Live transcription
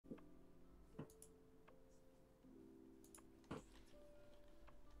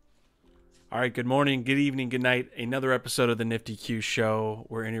All right, good morning, good evening, good night. Another episode of the NFTYQ show.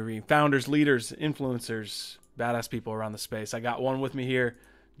 We're interviewing founders, leaders, influencers, badass people around the space. I got one with me here,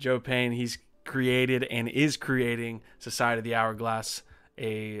 Joe Payne. He's created and is creating Society of the Hourglass,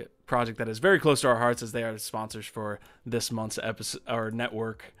 a project that is very close to our hearts as they are the sponsors for this month's episode or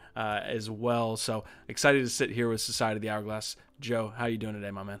network as well. So excited to sit here with Society of the Hourglass. Joe, how you doing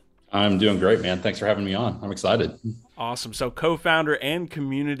today, my man? I'm doing great, man. Thanks for having me on. I'm excited. Awesome. So, co-founder and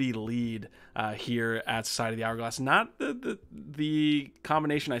community lead here at Society of the Hourglass. Not the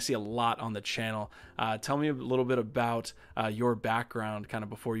combination I see a lot on the channel. Tell me a little bit about your background, kind of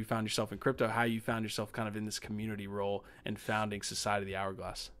before you found yourself in crypto, how you found yourself kind of in this community role and founding Society of the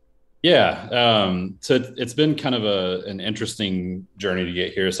Hourglass. Yeah. So it's been kind of an interesting journey to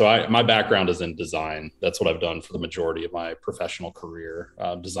get here. So my background is in design. That's what I've done for the majority of my professional career,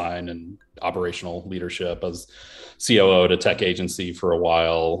 design and operational leadership. I was COO at a tech agency for a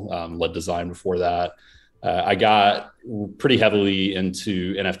while, led design before that. I got pretty heavily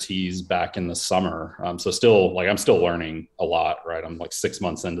into NFTs back in the summer. So still I'm still learning a lot, right? I'm like 6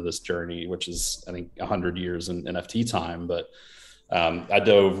 months into this journey, which is, I think, 100 years in NFT time. But I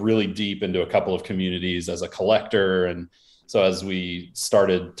dove really deep into a couple of communities as a collector. And so as we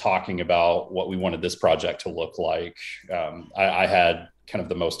started talking about what we wanted this project to look like, I had kind of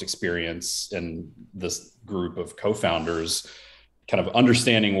the most experience in this group of co-founders, kind of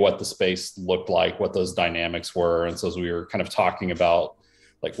understanding what the space looked like, what those dynamics were. And so as we were kind of talking about,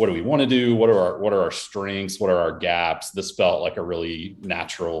 like, what do we want to do? What are our strengths? What are our gaps? This felt like a really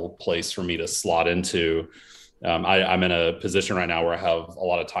natural place for me to slot into. I'm in a position right now where I have a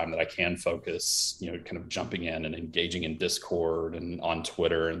lot of time that I can focus, kind of jumping in and engaging in Discord and on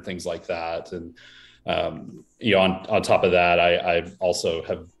Twitter and things like that. And, on top of that, I also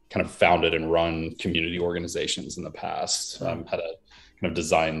have kind of founded and run community organizations in the past. Had a kind of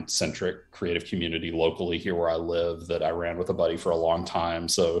design centric creative community locally here where I live that I ran with a buddy for a long time.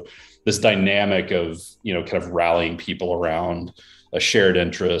 So this dynamic of, kind of rallying people around a shared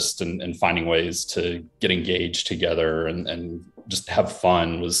interest and finding ways to get engaged together and just have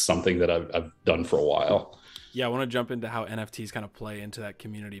fun was something that I've done for a while. Yeah, I want to jump into how NFTs kind of play into that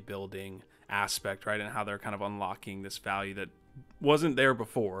community building aspect, right? And how they're kind of unlocking this value that wasn't there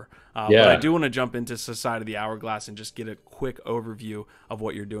before. But I Yeah. do want to jump into Society of the Hourglass and just get a quick overview of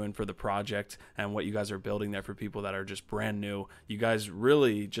what you're doing for the project and what you guys are building there for people that are just brand new. You guys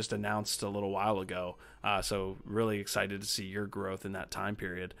really just announced a little while ago. So really excited to see your growth in that time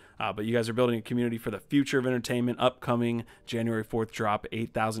period. But you guys are building a community for the future of entertainment. Upcoming January 4th drop,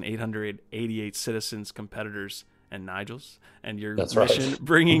 8,888 citizens, competitors, and Nigels. And your That's mission, right.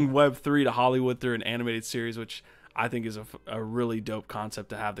 bringing Web3 to Hollywood through an animated series, which I think is a really dope concept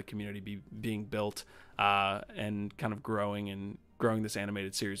to have the community being built and kind of growing this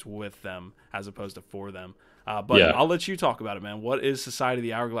animated series with them as opposed to for them. But Yeah. I'll let you talk about it, man. What is Society of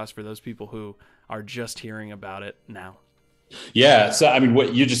the Hourglass for those people who are just hearing about it now? Yeah. So, I mean,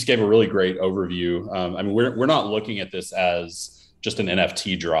 what you just gave a really great overview. I mean, we're not looking at this as just an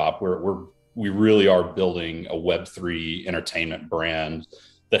NFT drop. We really are building a Web3 entertainment brand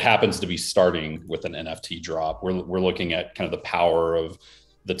that happens to be starting with an NFT drop. We're looking at kind of the power of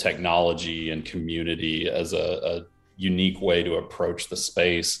the technology and community as a unique way to approach the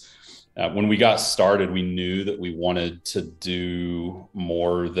space. When we got started, we knew that we wanted to do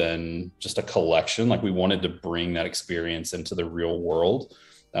more than just a collection. Like, we wanted to bring that experience into the real world.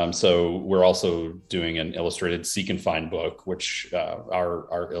 So we're also doing an illustrated seek and find book, which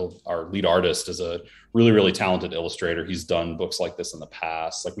our lead artist is a really, really talented illustrator. He's done books like this in the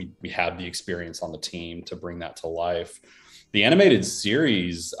past. Like, we had the experience on the team to bring that to life. The animated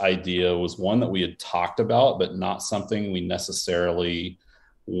series idea was one that we had talked about, but not something we necessarily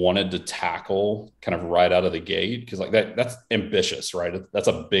wanted to tackle kind of right out of the gate, because like that's ambitious, right? That's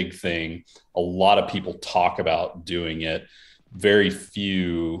a big thing. A lot of people talk about doing it. Very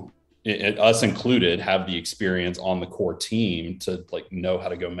few, us included, have the experience on the core team to like know how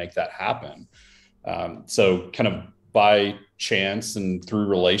to go make that happen. So kind of by chance and through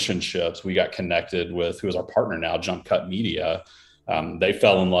relationships, we got connected with who is our partner now, Jump Cut Media. They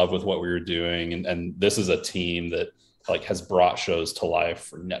fell in love with what we were doing, and this is a team that like has brought shows to life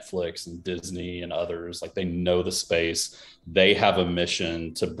for Netflix and Disney and others. Like, they know the space. They have a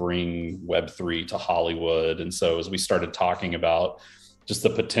mission to bring Web3 to Hollywood. And so as we started talking about just the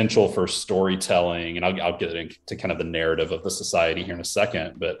potential for storytelling, and I'll get into kind of the narrative of the society here in a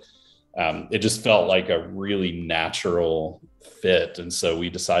second, but it just felt like a really natural fit. And so we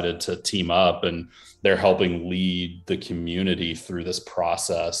decided to team up, and they're helping lead the community through this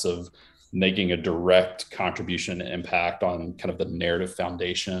process of making a direct contribution and impact on kind of the narrative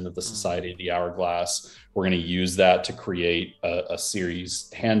foundation of the Society of the Hourglass. We're going to use that to create a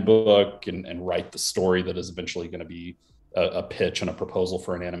series handbook and write the story that is eventually going to be a pitch and a proposal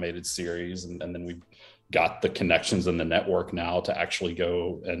for an animated series. And then we've got the connections in the network now to actually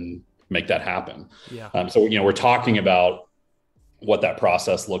go and make that happen. Yeah. So, we're talking about what that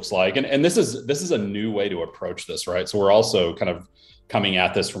process looks like. And this is a new way to approach this, right? So we're also kind of coming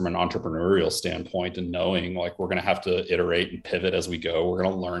at this from an entrepreneurial standpoint and knowing like we're going to have to iterate and pivot as we go. We're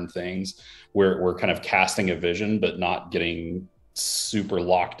going to learn things. We're kind of casting a vision, but not getting super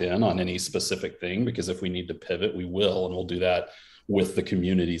locked in on any specific thing, because if we need to pivot, we will, and we'll do that with the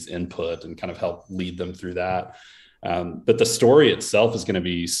community's input and kind of help lead them through that. But the story itself is going to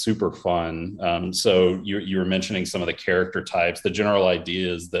be super fun. So you were mentioning some of the character types. The general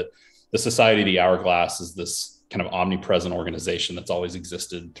idea is that the Society of the Hourglass is this kind of omnipresent organization that's always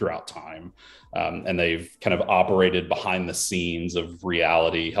existed throughout time. And they've kind of operated behind the scenes of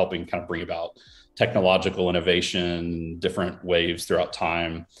reality, helping kind of bring about technological innovation, different waves throughout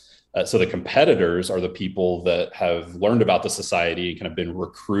time. So the competitors are the people that have learned about the society and kind of been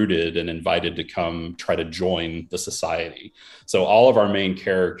recruited and invited to come try to join the society. So all of our main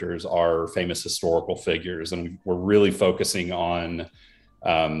characters are famous historical figures, and we're really focusing on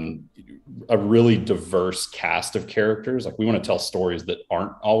a really diverse cast of characters. Like we want to tell stories that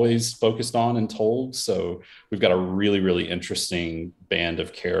aren't always focused on and told. So we've got a really, really interesting band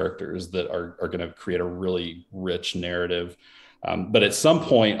of characters that are going to create a really rich narrative. But at some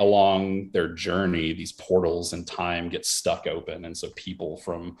point along their journey, these portals in time get stuck open. And so people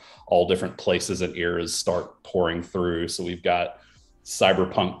from all different places and eras start pouring through. So we've got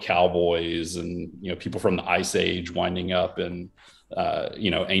cyberpunk cowboys and, people from the Ice Age winding up in,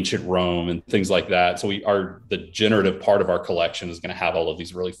 ancient Rome and things like that. So the generative part of our collection is going to have all of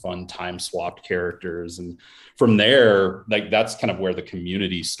these really fun time swapped characters. And from there, that's kind of where the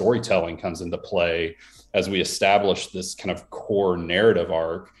community storytelling comes into play. As we establish this kind of core narrative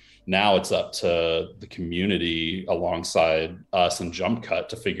arc, now it's up to the community alongside us and Jump Cut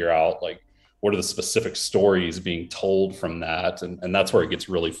to figure out what are the specific stories being told from that. And that's where it gets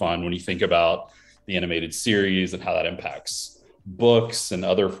really fun when you think about the animated series and how that impacts books and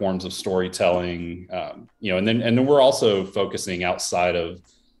other forms of storytelling. And then we're also focusing outside of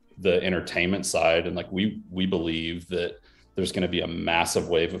the entertainment side. And we believe that there's going to be a massive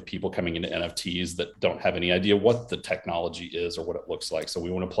wave of people coming into NFTs that don't have any idea what the technology is or what it looks like. So we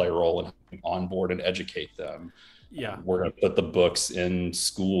want to play a role in onboard and educate them. Yeah. We're going to put the books in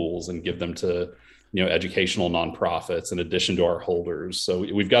schools and give them to, educational nonprofits in addition to our holders. So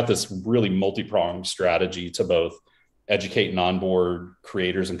we've got this really multi-pronged strategy to both educate and onboard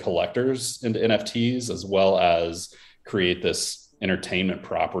creators and collectors into NFTs, as well as create this entertainment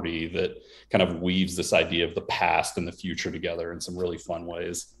property that kind of weaves this idea of the past and the future together in some really fun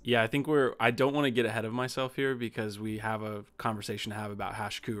ways. Yeah, I think I don't want to get ahead of myself here because we have a conversation to have about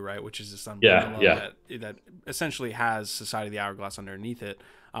Hashku, right? Which is this umbrella that essentially has Society of the Hourglass underneath it.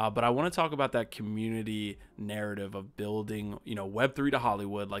 But I want to talk about that community narrative of building, Web3 to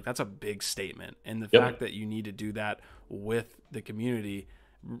Hollywood. That's a big statement. And the fact that you need to do that with the community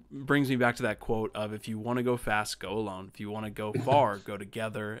brings me back to that quote of, if you want to go fast, go alone. If you want to go far, go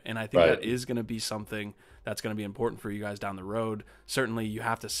together. And I think that is going to be something that's going to be important for you guys down the road. Certainly you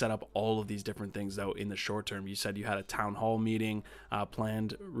have to set up all of these different things though in the short term. You said you had a town hall meeting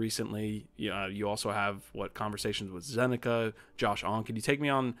planned recently. You also have conversations with Zeneca, Josh On. Can you take me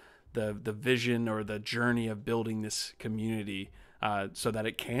on the vision or the journey of building this community so that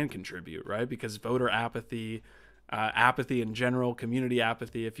it can contribute, right? Because voter apathy in general, community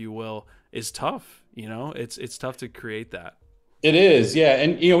apathy, if you will, is tough. It's tough to create that. It is, yeah.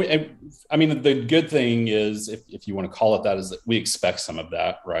 And, the good thing is, if you want to call it that, is that we expect some of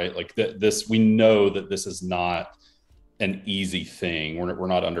that, right? We know that this is not an easy thing. We're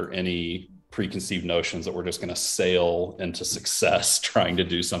not under any preconceived notions that we're just going to sail into success trying to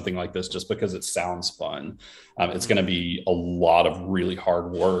do something like this just because it sounds fun. It's going to be a lot of really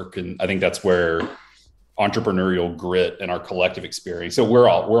hard work. And I think that's where entrepreneurial grit and our collective experience. So we're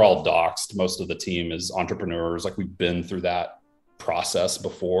all doxed. Most of the team is entrepreneurs. We've been through that process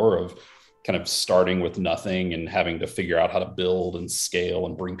before of kind of starting with nothing and having to figure out how to build and scale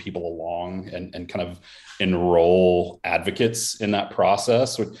and bring people along and kind of enroll advocates in that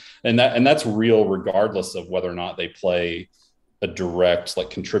process. And that's real regardless of whether or not they play a direct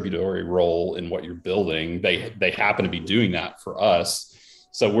contributory role in what you're building. They happen to be doing that for us.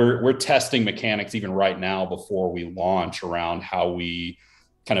 So we're testing mechanics even right now before we launch around how we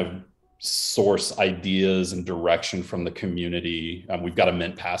kind of source ideas and direction from the community. We've got a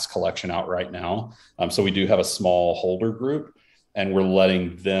Mint Pass collection out right now. So we do have a small holder group, and we're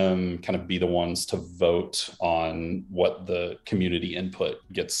letting them kind of be the ones to vote on what the community input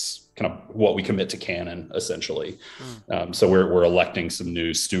gets, kind of what we commit to canon, essentially. So we're electing some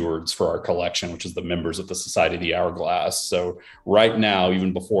new stewards for our collection, which is the members of the Society of the Hourglass. So right now,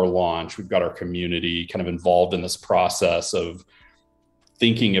 even before launch, we've got our community kind of involved in this process of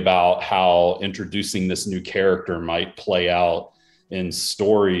thinking about how introducing this new character might play out in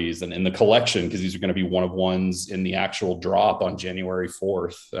stories and in the collection, because these are going to be one of ones in the actual drop on January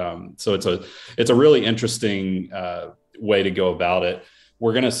 4th. So it's a really interesting way to go about it.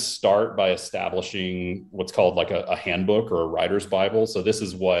 We're going to start by establishing what's called like a handbook or a writer's Bible. So this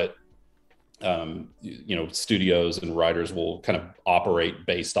is what studios and writers will kind of operate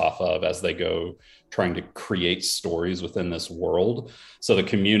based off of as they go trying to create stories within this world. So the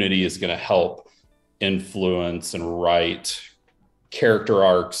community is going to help influence and write character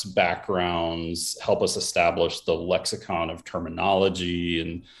arcs, backgrounds, help us establish the lexicon of terminology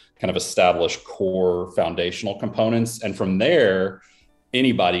and kind of establish core foundational components. And from there,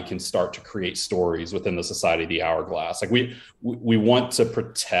 anybody can start to create stories within the Society of the Hourglass. Like we want to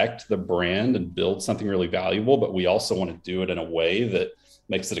protect the brand and build something really valuable, but we also want to do it in a way that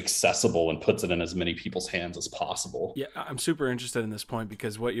makes it accessible and puts it in as many people's hands as possible. Yeah, I'm super interested in this point,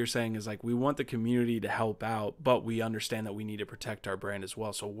 because what you're saying is like, we want the community to help out, but we understand that we need to protect our brand as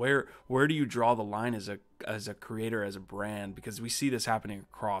well. So where do you draw the line as a creator, as a brand? Because we see this happening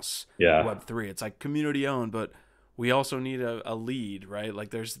across Web3. It's like community owned, but we also need a lead, right? Like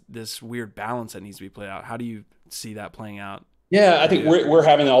there's this weird balance that needs to be played out. How do you see that playing out? Yeah, I think we're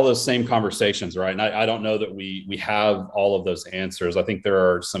having all those same conversations, right? And I don't know that we have all of those answers. I think there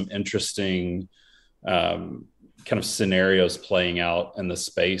are some interesting kind of scenarios playing out in the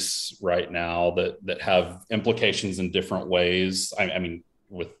space right now that have implications in different ways. I mean,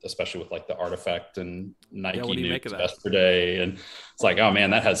 especially with like the Artifact and Nike news yesterday, and it's like, oh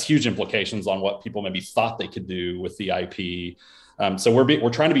man, that has huge implications on what people maybe thought they could do with the IP. So we're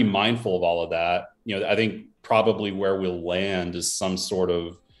trying to be mindful of all of that. I think probably where we'll land is some sort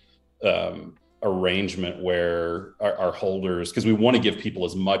of arrangement where our holders, because we want to give people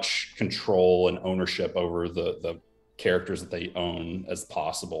as much control and ownership over the characters that they own as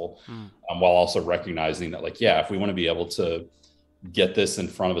possible, while also recognizing that, like, if we want to be able to get this in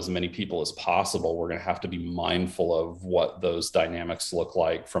front of as many people as possible, we're going to have to be mindful of what those dynamics look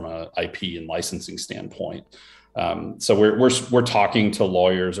like from an IP and licensing standpoint. So we're talking to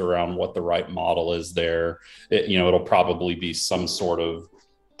lawyers around what the right model is there. It'll probably be some sort of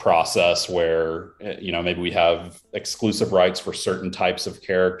process where, maybe we have exclusive rights for certain types of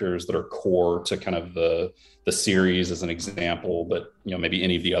characters that are core to kind of the series as an example, but, maybe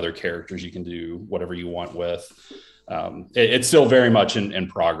any of the other characters you can do whatever you want with. It's still very much in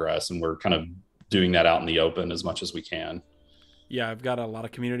progress, and we're kind of doing that out in the open as much as we can. Yeah, I've got a lot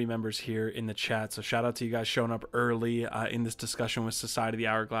of community members here in the chat, so shout out to you guys showing up early in this discussion with Society of the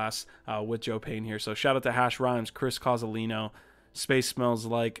Hourglass with Joe Payne here. So shout out to Hash Rhymes, Chris Causalino, Space Smells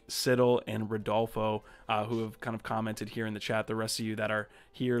Like, Siddle, and Rodolfo, who have kind of commented here in the chat. The rest of you that are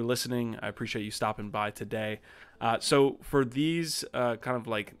here listening, I appreciate you stopping by today. So for these kind of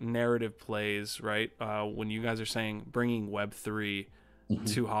like narrative plays, right, when you guys are saying bringing Web3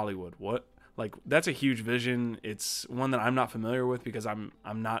 to Hollywood, like that's a huge vision. It's one that I'm not familiar with because I'm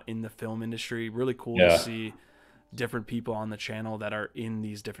not in the film industry. Really cool to see different people on the channel that are in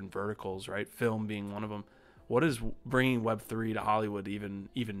these different verticals, right? Film being one of them. What does bringing Web3 to Hollywood even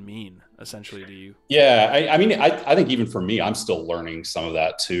mean, essentially, to you? Yeah, I mean, I think even for me, I'm still learning some of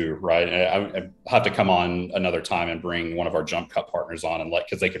that too, right? I have to come on another time and bring one of our Jump Cut partners on, and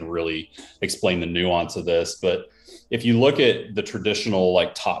because they can really explain the nuance of this. But if you look at the traditional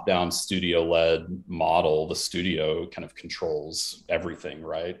like top-down studio-led model, the studio kind of controls everything,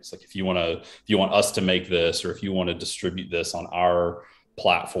 right? It's like if you want us to make this, or if you want to distribute this on our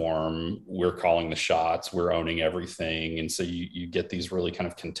platform, we're calling the shots, we're owning everything. And so you get these really kind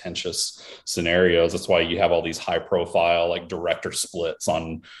of contentious scenarios. That's why you have all these high profile like director splits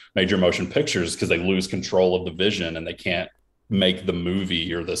on major motion pictures, because they lose control of the vision and they can't make the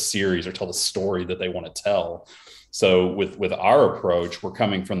movie or the series or tell the story that they want to tell. So with our approach, we're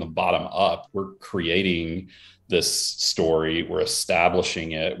coming from the bottom up. We're creating this story, we're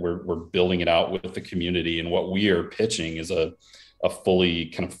establishing it, we're building it out with the community. And what we are pitching is a fully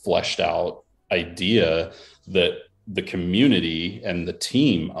kind of fleshed out idea that the community and the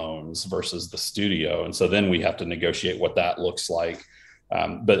team owns versus the studio. And so then we have to negotiate what that looks like.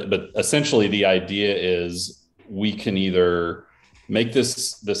 But essentially the idea is we can either make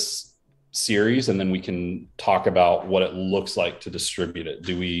this series, and then we can talk about what it looks like to distribute it.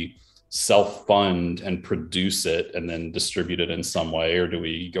 Do we self-fund and produce it and then distribute it in some way, or do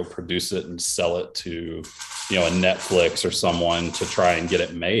we go produce it and sell it to, you know, a Netflix or someone to try and get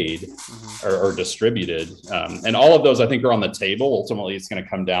it made or distributed? And all of those, I think, are on the table. Ultimately, it's going to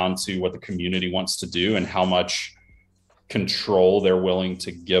come down to what the community wants to do and how much control they're willing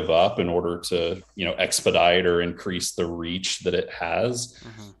to give up in order to, you know, expedite or increase the reach that it has.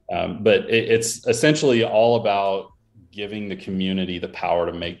 But it's essentially all about giving the community the power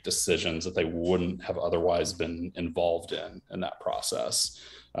to make decisions that they wouldn't have otherwise been involved in that process.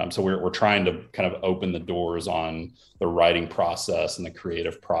 So we're trying to kind of open the doors on the writing process and the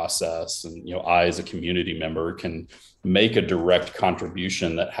creative process. And, you know, I, as a community member, can make a direct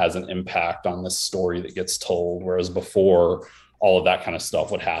contribution that has an impact on the story that gets told. Whereas before, all of that kind of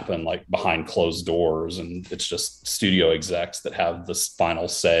stuff would happen like behind closed doors, and it's just studio execs that have this final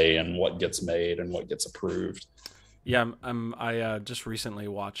say in what gets made and what gets approved. Yeah, I just recently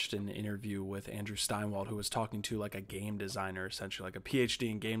watched an interview with Andrew Steinwald, who was talking to like a game designer, essentially like a PhD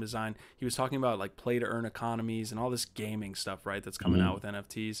in game design. He was talking about like play to earn economies and all this gaming stuff, right? That's coming out with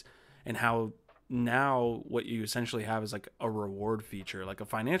NFTs, and how now what you essentially have is like a reward feature, like a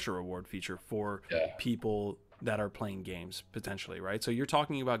financial reward feature for people that are playing games potentially, right? So you're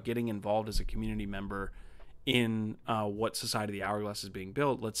talking about getting involved as a community member in what Society of the Hourglass is being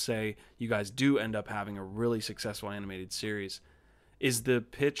built. Let's say you guys do end up having a really successful animated series. Is the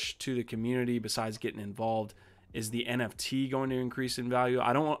pitch to the community, besides getting involved, is the NFT going to increase in value?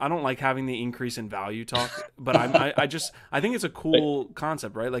 I don't like having the increase in value talk, but I think it's a cool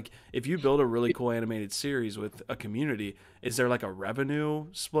concept, right? Like if you build a really cool animated series with a community, is there like a revenue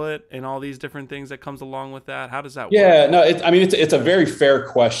split and all these different things that comes along with that? How does that work? Yeah, no, it's a very fair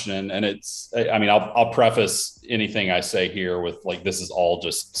question. And I'll preface anything I say here with like, this is all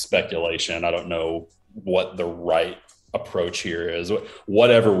just speculation. I don't know what the right approach here is.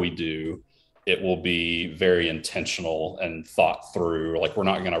 Whatever we do, it will be very intentional and thought through. Like we're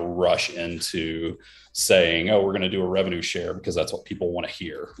not going to rush into saying, oh, we're going to do a revenue share because that's what people want to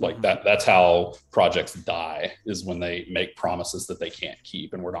hear. Like that's how projects die, is when they make promises that they can't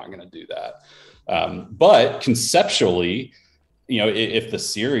keep, and we're not going to do that. But conceptually, you know, if the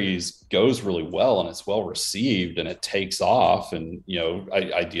series goes really well and it's well received and it takes off and, you know,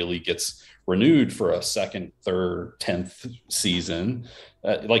 ideally gets renewed for a second, third, 10th season,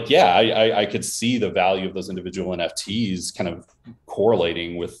 I could see the value of those individual NFTs kind of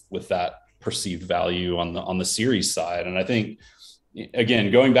correlating with that perceived value on the series side. And I think,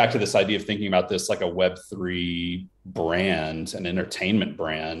 again, going back to this idea of thinking about this like a Web3 brand, an entertainment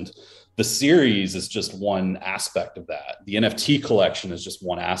brand, the series is just one aspect of that. The NFT collection is just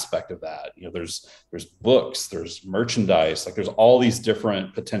one aspect of that. You know, there's books, there's merchandise, like there's all these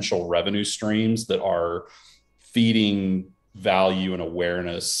different potential revenue streams that are feeding value and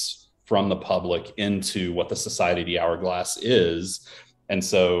awareness from the public into what the Society of the Hourglass is. And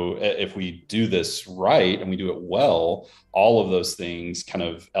so if we do this right and we do it well, all of those things kind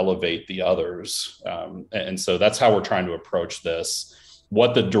of elevate the others. And so that's how we're trying to approach this.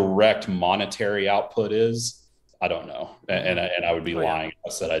 What the direct monetary output is, I don't know. And I would be lying if I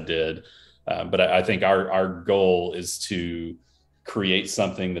said I did. But I think our goal is to create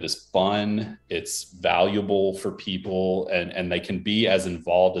something that is fun, it's valuable for people, and they can be as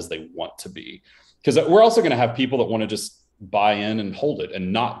involved as they want to be. Because we're also going to have people that want to just buy in and hold it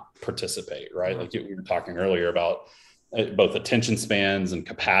and not participate, right? Like we were talking earlier about both attention spans and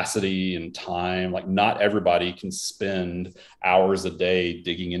capacity and time. Like not everybody can spend hours a day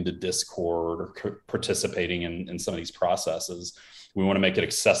digging into Discord or participating in some of these processes. We want to make it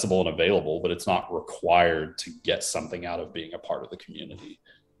accessible and available, but it's not required to get something out of being a part of the community.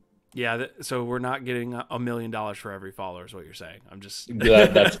 Yeah, so we're not getting $1 million for every follower is what you're saying. I'm just...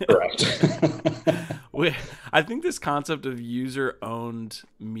 That's correct. I think this concept of user-owned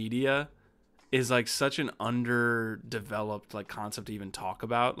media is like such an underdeveloped like concept to even talk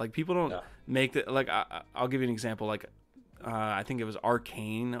about. Like people don't make the, like I'll give you an example. Like I think it was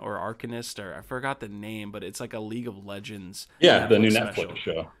Arcane or Arcanist, or I forgot the name, but it's like a League of Legends. Yeah, the new Netflix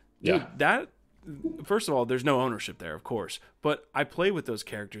show. Dude, that, first of all, there's no ownership there, of course, but I play with those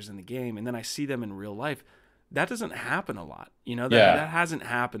characters in the game and then I see them in real life. That doesn't happen a lot, you know. That hasn't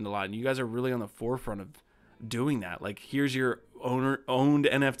happened a lot, and you guys are really on the forefront of doing that. Like, here's your owned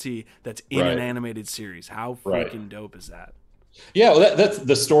NFT that's in an animated series. How freaking dope is that? Yeah, well, that's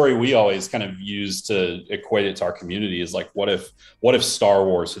the story we always kind of use to equate it to our community. Is like, what if Star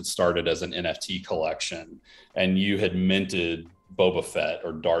Wars had started as an NFT collection and you had minted Boba Fett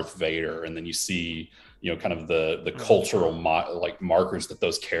or Darth Vader, and then you see kind of the cultural like markers that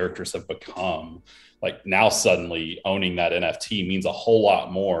those characters have become. Like now suddenly owning that NFT means a whole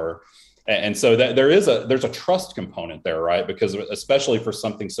lot more. And so that there's a trust component there, right? Because especially for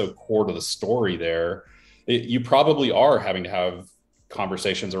something so core to the story there, you probably are having to have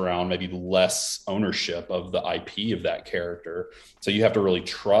conversations around maybe less ownership of the IP of that character. So you have to really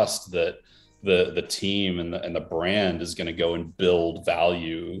trust that the team and the brand is going to go and build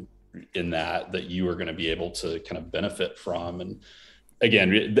value in that you are going to be able to kind of benefit from. And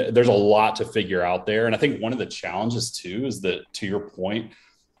again, there's a lot to figure out there. And I think one of the challenges too is that, to your point,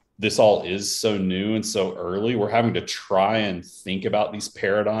 this all is so new and so early. We're having to try and think about these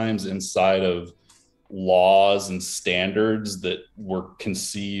paradigms inside of laws and standards that were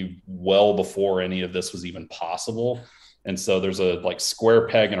conceived well before any of this was even possible. And so there's a like square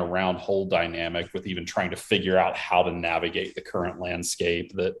peg and a round hole dynamic with even trying to figure out how to navigate the current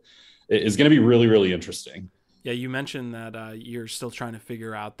landscape that is going to be really, really interesting. Yeah, you mentioned that you're still trying to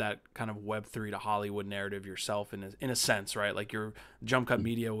figure out that kind of Web3 to Hollywood narrative yourself in a sense, right? Like your Jump Cut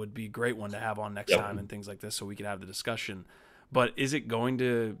Media would be a great one to have on next time and things like this so we could have the discussion. But is it going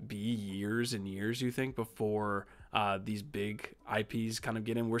to be years and years, you think, before these big IPs kind of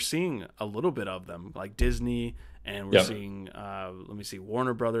get in? We're seeing a little bit of them, like Disney, and we're seeing,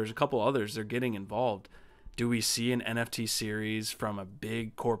 Warner Brothers, a couple others, they're getting involved. Do we see an NFT series from a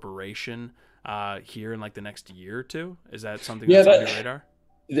big corporation here in like the next year or two? Is that something that's on your radar?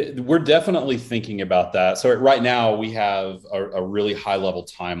 We're definitely thinking about that. So right now we have a really high level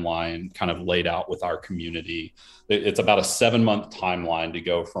timeline kind of laid out with our community. It's about a 7-month timeline to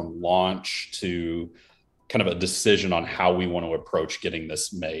go from launch to kind of a decision on how we want to approach getting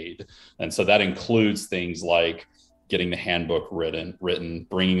this made. And so that includes things like getting the handbook written,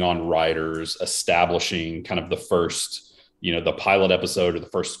 bringing on writers, establishing kind of the first, the pilot episode or the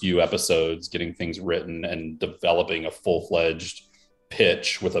first few episodes, getting things written and developing a full-fledged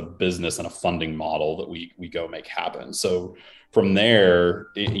pitch with a business and a funding model that we go make happen. So from there,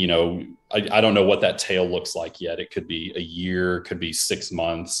 I don't know what that tail looks like yet. It could be a year, could be 6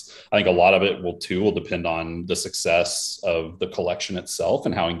 months. I think a lot of it will depend on the success of the collection itself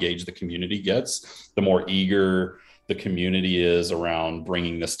and how engaged the community gets. The more eager the community is around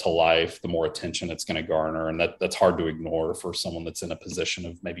bringing this to life, the more attention it's going to garner. And that's hard to ignore for someone that's in a position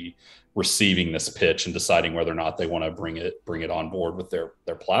of maybe receiving this pitch and deciding whether or not they want to bring it on board with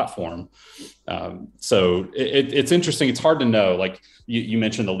their platform. So it's interesting. It's hard to know. Like you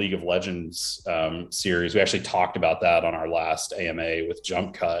mentioned the League of Legends series. We actually talked about that on our last AMA with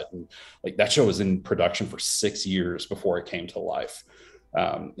Jump Cut. And like that show was in production for 6 years before it came to life.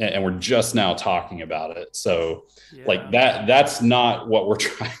 And we're just now talking about it. So like that's not what we're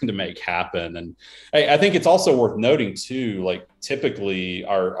trying to make happen. And I think it's also worth noting too, like typically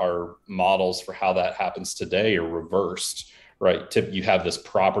our models for how that happens today are reversed, right? You have this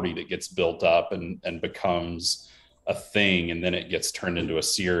property that gets built up and becomes a thing, and then it gets turned into a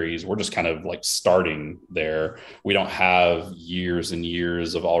series. We're just kind of like starting there. We don't have years and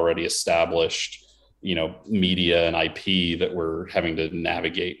years of already established media and IP that we're having to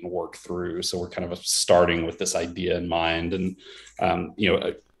navigate and work through. So we're kind of starting with this idea in mind, and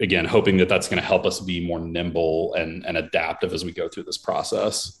again, hoping that that's going to help us be more nimble and adaptive as we go through this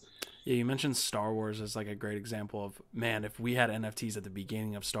process. Yeah, you mentioned Star Wars as like a great example of, man, if we had NFTs at the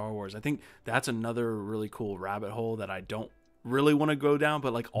beginning of Star Wars, I think that's another really cool rabbit hole that I don't really want to go down,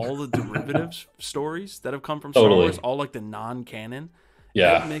 but like all the derivatives stories that have come from Star Wars, all like the non-canon,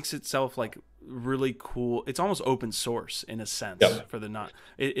 that makes itself like really cool. It's almost open source in a sense for the not.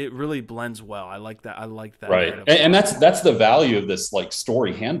 It really blends well. I like that. Right, and that's the value of this like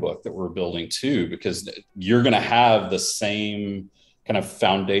story handbook that we're building too, because you're going to have the same kind of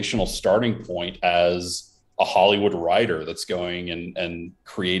foundational starting point as a Hollywood writer that's going and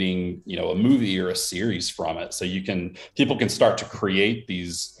creating a movie or a series from it. So people can start to create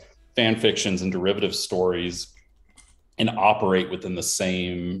these fan fictions and derivative stories and operate within the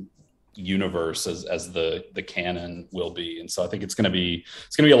same universe as the canon will be. And so I think it's going to be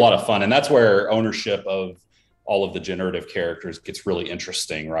a lot of fun. And that's where ownership of all of the generative characters gets really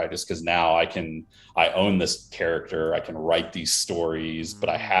interesting, right? Just because now I own this character, I can write these stories, but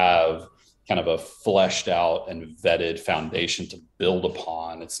I have kind of a fleshed out and vetted foundation to build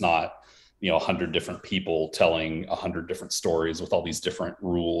upon. It's not 100 different people telling 100 different stories with all these different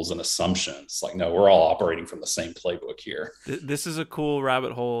rules and assumptions. Like, no, we're all operating from the same playbook here. This is a cool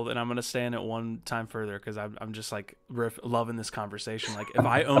rabbit hole, and I'm going to stay in it one time further because I'm just like loving this conversation. Like, if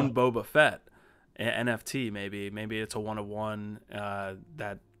I own Boba Fett, an NFT, maybe it's a one-of-one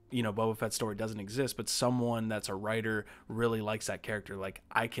that Boba Fett's story doesn't exist, but someone that's a writer really likes that character. Like,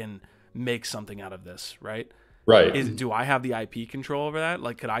 I can make something out of this, right? Right. Do I have the IP control over that?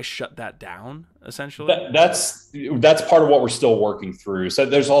 Like, could I shut that down essentially? That's part of what we're still working through. So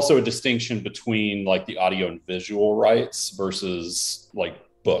there's also a distinction between like the audio and visual rights versus like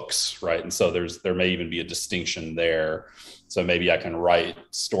books, right? And so there may even be a distinction there. So maybe I can write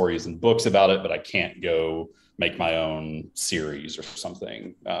stories and books about it, but I can't go make my own series or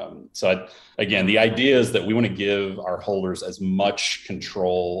something. Again, the idea is that we want to give our holders as much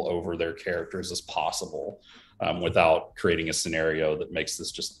control over their characters as possible, without creating a scenario that makes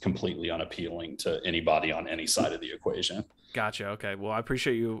this just completely unappealing to anybody on any side of the equation. Gotcha. Okay. Well, I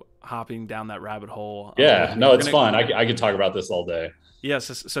appreciate you hopping down that rabbit hole. Yeah, no, it's fun. I could talk about this all day. Yes.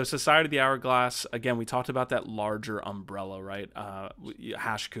 So Society of the Hourglass, again, we talked about that larger umbrella, right?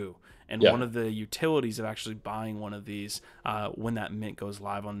 HashCoo. And one of the utilities of actually buying one of these when that mint goes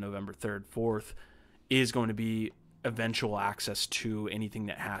live on November 3rd, 4th, is going to be eventual access to anything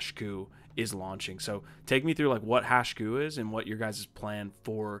that HashCoo is launching. So take me through like what HashCoo is and what your guys' plan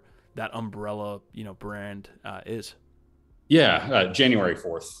for that umbrella, brand is. Yeah, January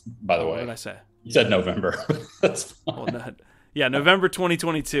 4th, by the way. What did I say? You said November. That's fine. Well, yeah, November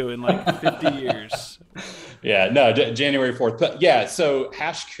 2022 in like 50 years. Yeah, no, January 4th. But yeah, so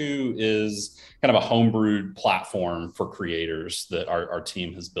HashCoo is kind of a homebrewed platform for creators that our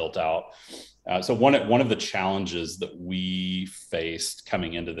team has built out. So one of the challenges that we faced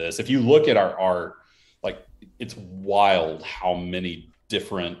coming into this, if you look at our art, like it's wild how many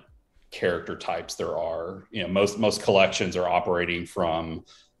different character types there are. Most collections are operating from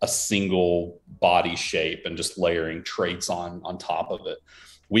a single body shape and just layering traits on top of it.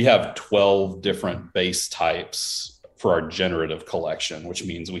 We have 12 different base types for our generative collection, which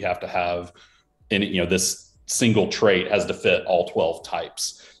means we have to have this single trait has to fit all 12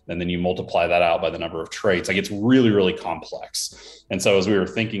 types. And then you multiply that out by the number of traits. Like it's really, really complex. And so as we were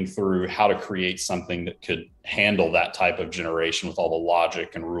thinking through how to create something that could handle that type of generation with all the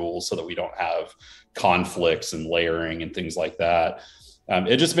logic and rules so that we don't have conflicts and layering and things like that,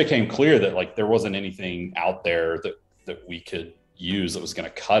 it just became clear that like there wasn't anything out there that we could use that was going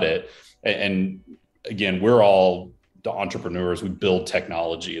to cut it. And again, we're all the entrepreneurs. We build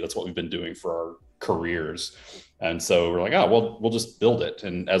technology. That's what we've been doing for our careers. And so we're like, oh, well, we'll just build it.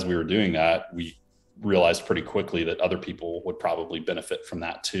 And as we were doing that, we realized pretty quickly that other people would probably benefit from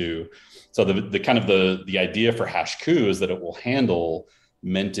that too. So the idea for HashCoo is that it will handle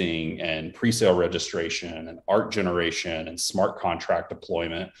minting and pre-sale registration and art generation and smart contract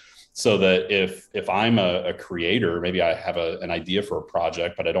deployment, so that if I'm a creator, maybe I have an idea for a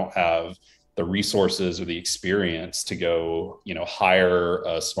project, but I don't have the resources or the experience to go, hire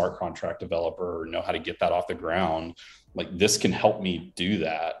a smart contract developer or know how to get that off the ground, like this can help me do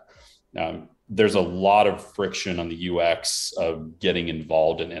that. There's a lot of friction on the UX of getting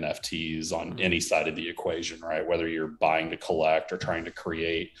involved in NFTs on any side of the equation, right? Whether you're buying to collect or trying to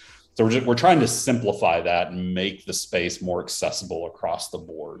create. So we're trying to simplify that and make the space more accessible across the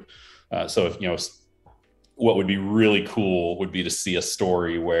board. So if, what would be really cool would be to see a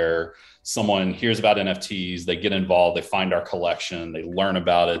story where someone hears about NFTs, they get involved, they find our collection, they learn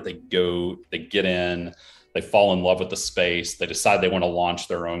about it, they get in, they fall in love with the space, they decide they want to launch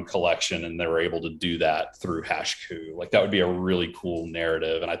their own collection, and they're able to do that through HashCoo. Like that would be a really cool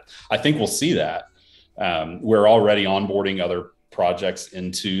narrative. And I think we'll see that. We're already onboarding other projects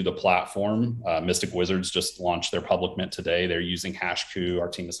into the platform. Mystic Wizards just launched their public mint today. They're using HashCoo. Our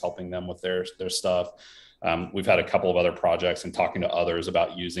team is helping them with their stuff. We've had a couple of other projects and talking to others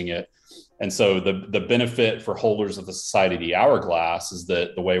about using it. And so the benefit for holders of the Society of the Hourglass is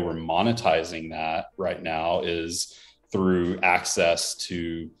that the way we're monetizing that right now is through access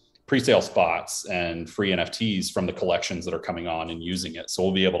to pre-sale spots and free NFTs from the collections that are coming on and using it. So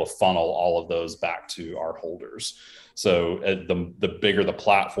we'll be able to funnel all of those back to our holders. So the bigger the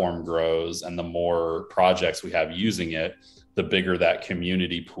platform grows and the more projects we have using it, the bigger that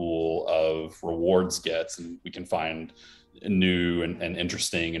community pool of rewards gets, and we can find new and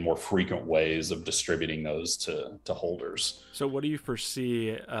interesting and more frequent ways of distributing those to holders. So what do you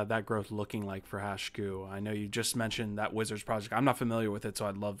foresee that growth looking like for HashCoo? I know you just mentioned that Wizards project. I'm not familiar with it, so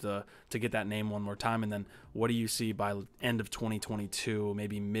I'd love to get that name one more time. And then what do you see by end of 2022,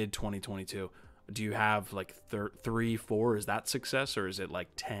 maybe mid 2022? Do you have like 3, 4? Is that success, or is it like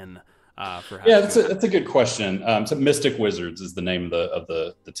 10? For HashCoo? Yeah, that's a good question. So Mystic Wizards is the name of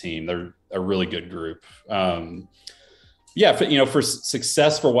the team. They're a really good group. For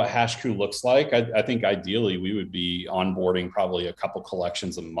success for what HashCoo looks like, I think ideally we would be onboarding probably a couple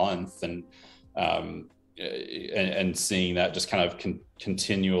collections a month and seeing that just kind of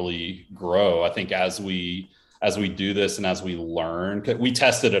continually grow. I think as we as we do this and as we learn, we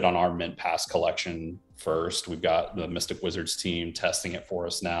tested it on our Mint Pass collection first. We've got the Mystic Wizards team testing it for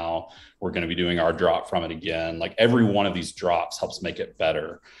us now. We're going to be doing our drop from it again. Like every one of these drops helps make it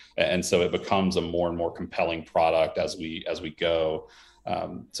better. And so it becomes a more and more compelling product as we go.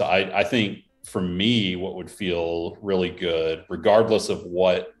 So I think for me, what would feel really good, regardless of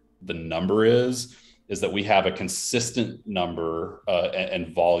what the number is that we have a consistent number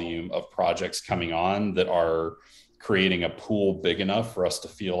and volume of projects coming on that are creating a pool big enough for us to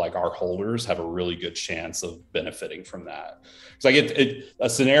feel like our holders have a really good chance of benefiting from that. Because I get a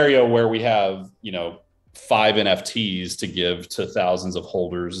scenario where we have, 5 NFTs to give to thousands of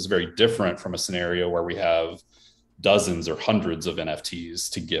holders is very different from a scenario where we have dozens or hundreds of NFTs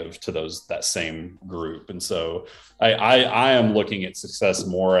to give to that same group. And so I am looking at success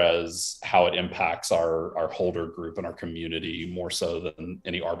more as how it impacts our holder group and our community more so than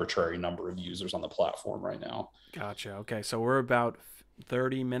any arbitrary number of users on the platform right now. Gotcha. Okay. So we're about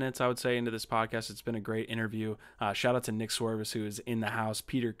 30 minutes, I would say, into this podcast. It's been a great interview. Shout out to Nick Swervis, who is in the house,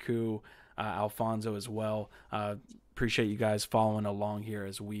 Peter Koo, Alfonso as well. Appreciate you guys following along here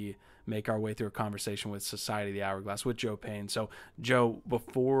as we make our way through a conversation with Society of the Hourglass with Joe Payne. So Joe,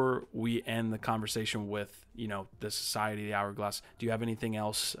 before we end the conversation with, the Society of the Hourglass, do you have anything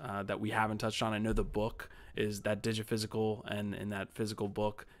else that we haven't touched on? I know the book is that digiphysical and that physical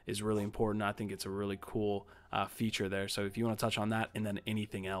book is really important. I think it's a really cool feature there. So if you want to touch on that and then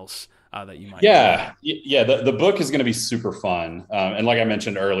anything else that you might. Yeah. The book is going to be super fun. And like I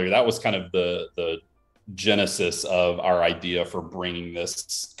mentioned earlier, that was kind of the genesis of our idea for bringing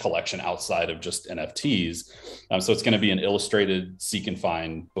this collection outside of just NFTs. So it's going to be an illustrated seek and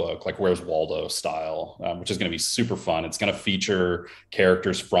find book, like Where's Waldo style, which is going to be super fun. It's going to feature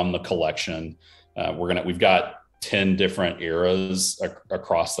characters from the collection. We've got 10 different eras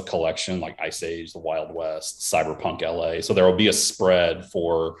across the collection, like Ice Age, the Wild West, Cyberpunk LA. So there will be a spread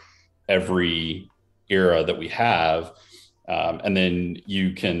for every era that we have. And then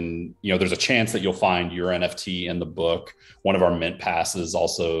you can, there's a chance that you'll find your NFT in the book. One of our Mint Passes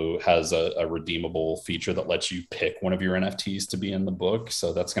also has a redeemable feature that lets you pick one of your NFTs to be in the book.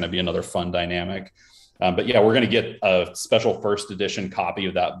 So that's going to be another fun dynamic. But yeah, we're going to get a special first edition copy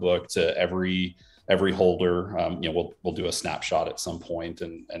of that book to every holder. We'll do a snapshot at some point,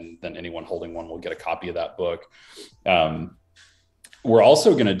 and then anyone holding one will get a copy of that book. We're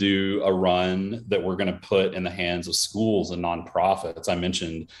also going to do a run that we're going to put in the hands of schools and nonprofits. I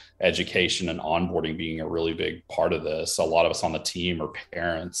mentioned education and onboarding being a really big part of this. A lot of us on the team are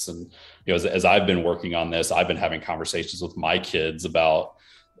parents. And as I've been working on this, I've been having conversations with my kids about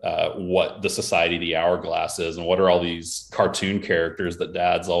what the Society of the Hourglass is and what are all these cartoon characters that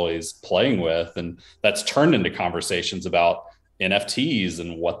dad's always playing with. And that's turned into conversations about NFTs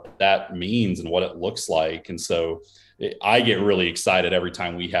and what that means and what it looks like. And so I get really excited every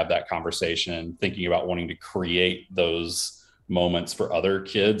time we have that conversation, thinking about wanting to create those moments for other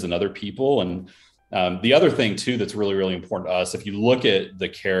kids and other people. And the other thing too, that's really, really important to us, if you look at the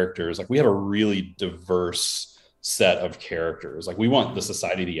characters, like we have a really diverse set of characters. Like we want the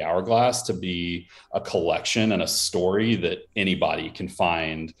Society of the Hourglass to be a collection and a story that anybody can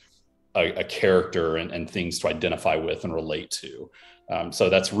find a character and things to identify with and relate to. So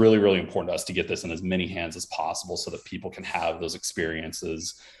that's really, really important to us to get this in as many hands as possible so that people can have those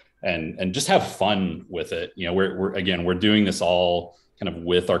experiences and just have fun with it. We're doing this all kind of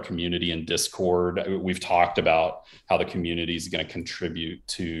with our community in Discord. We've talked about how the community is going to contribute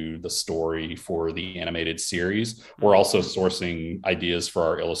to the story for the animated series. We're also sourcing ideas for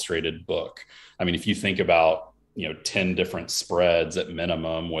our illustrated book. I mean, if you think about, 10 different spreads at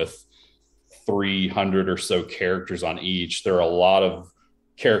minimum with 300 or so characters on each, there are a lot of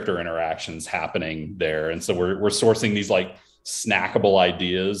character interactions happening there. And so we're sourcing these like snackable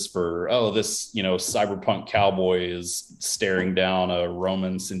ideas for, this, cyberpunk cowboy is staring down a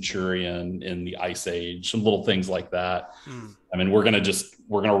Roman centurion in the Ice Age, some little things like that. I mean, we're going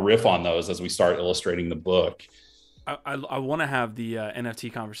to riff on those as we start illustrating the book. I want to have the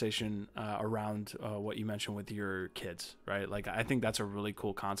NFT conversation around what you mentioned with your kids, right? Like, I think that's a really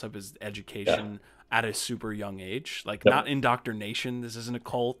cool concept, is education at a super young age, like not indoctrination. This isn't a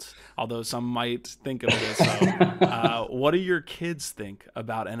cult, although some might think of it as so. What do your kids think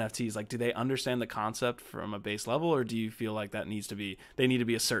about NFTs? Like, do they understand the concept from a base level, or do you feel like they need to be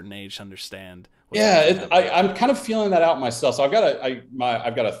a certain age to understand? I'm kind of feeling that out myself. So I've got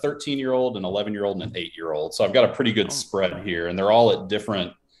a 13-year-old, an 11-year-old, and an 8-year-old. So I've got a pretty good spread here, and they're all at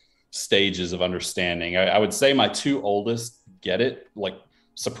different stages of understanding. I would say my 2 oldest get it like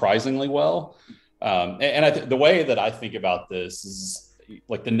surprisingly well. The way that I think about this is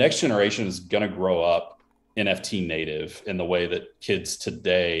like the next generation is going to grow up NFT native in the way that kids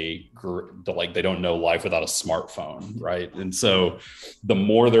today, like they don't know life without a smartphone, right? And so the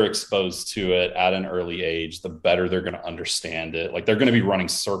more they're exposed to it at an early age, the better they're going to understand it. Like they're going to be running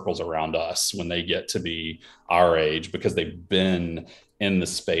circles around us when they get to be our age because they've been in the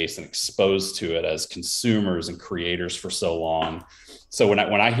space and exposed to it as consumers and creators for so long. So when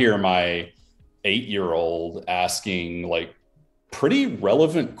I hear my 8-year-old asking like pretty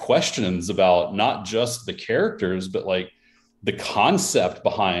relevant questions about not just the characters, but like the concept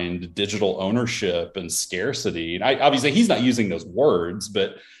behind digital ownership and scarcity. And obviously he's not using those words,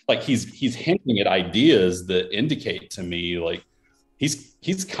 but like he's hinting at ideas that indicate to me like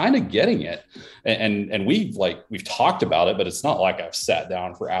he's kind of getting it. And we've talked about it, but it's not like I've sat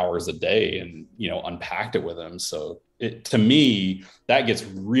down for hours a day and, unpacked it with him. So to me, that gets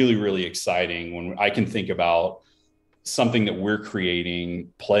really, really exciting when I can think about something that we're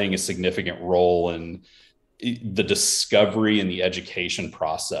creating playing a significant role in the discovery and the education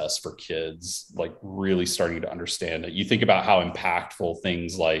process for kids, like really starting to understand it. You think about how impactful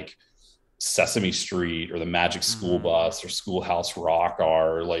things like Sesame Street or the Magic School Bus or Schoolhouse Rock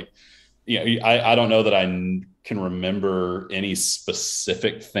are. Like, I don't know that I can remember any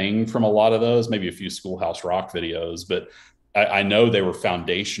specific thing from a lot of those, maybe a few Schoolhouse Rock videos, but I know they were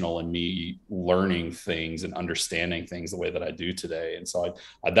foundational in me learning things and understanding things the way that I do today. And so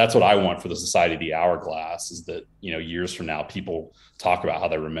that's what I want for the Society of the Hourglass is that, years from now, people talk about how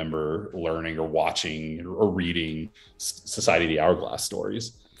they remember learning or watching or reading Society of the Hourglass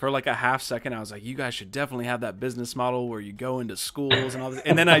stories. For like a half second, I was like, you guys should definitely have that business model where you go into schools and all this.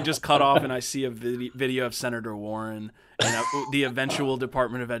 And then I just cut off and I see a video of Senator Warren and the eventual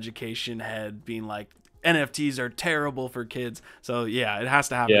Department of Education head being like, NFTs are terrible for kids. So yeah, it has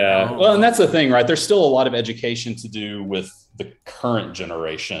to happen. Yeah. Well, and that's the thing, right? There's still a lot of education to do with the current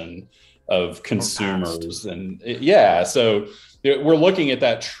generation of consumers. And so we're looking at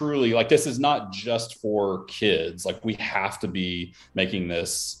that truly like this is not just for kids. Like we have to be making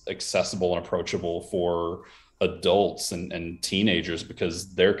this accessible and approachable for adults and teenagers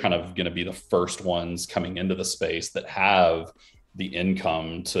because they're kind of going to be the first ones coming into the space that have the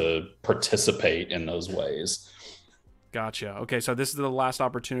income to participate in those ways. Gotcha. Okay, so this is the last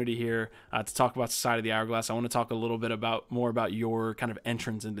opportunity here to talk about Society of the Hourglass. I want to talk a little bit more about your kind of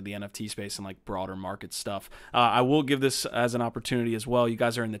entrance into the NFT space and like broader market stuff. I will give this as an opportunity as well. You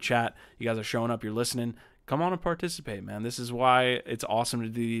guys are in the chat. You guys are showing up. You're listening. Come on and participate, man. This is why it's awesome to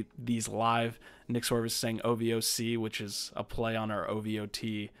do these live. Nick Sorvis is saying OVOC, which is a play on our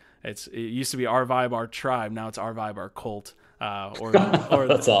OVOT. It used to be our vibe, our tribe. Now it's our vibe, our cult. Or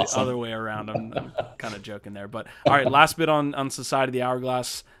That's the awesome. other way around. I'm kind of joking there. But all right, last bit on Society of the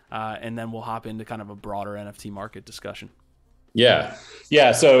Hourglass, and then we'll hop into kind of a broader NFT market discussion. Yeah.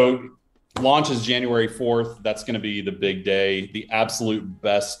 So launch is January 4th. That's going to be the big day. The absolute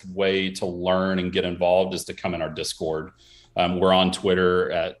best way to learn and get involved is to come in our Discord. We're on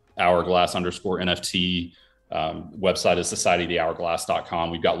Twitter at hourglass_NFT. Website is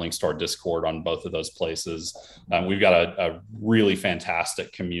societyofthehourglass.com. We've got links to our Discord on both of those places. We've got a really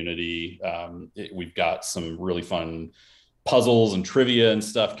fantastic community. We've got some really fun puzzles and trivia and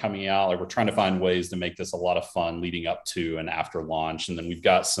stuff coming out. Like we're trying to find ways to make this a lot of fun leading up to and after launch. And then we've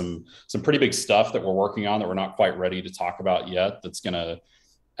got some pretty big stuff that we're working on that we're not quite ready to talk about yet. That's going to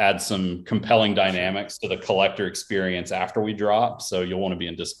add some compelling dynamics to the collector experience after we drop. So you'll want to be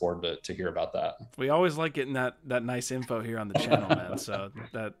in Discord to hear about that. We always like getting that nice info here on the channel, man. So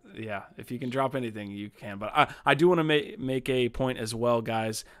if you can drop anything, you can. But I do want to make a point as well,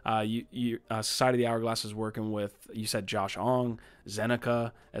 guys. Society of the Hourglass is working with, you said Josh Ong,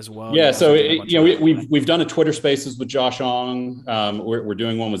 Zeneca as well. Yeah, so we've done a Twitter Spaces with Josh Ong. We're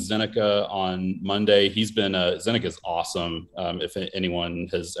doing one with Zeneca on Monday. Zeneca's awesome. If anyone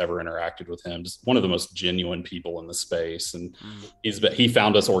has ever interacted with him, just one of the most genuine people in the space. And he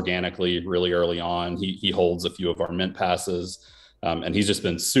found us organically really early on. He holds a few of our mint passes. And he's just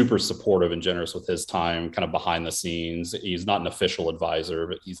been super supportive and generous with his time, kind of behind the scenes. He's not an official advisor,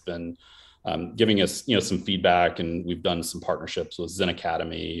 but he's been giving us, some feedback, and we've done some partnerships with Zen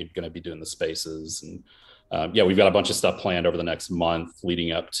Academy, going to be doing the spaces. And we've got a bunch of stuff planned over the next month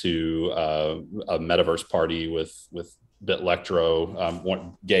leading up to a metaverse party with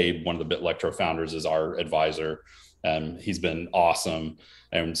BitLectro. Gabe, one of the BitLectro founders, is our advisor. He's been awesome.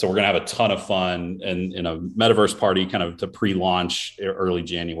 And so we're going to have a ton of fun in a metaverse party kind of to pre-launch early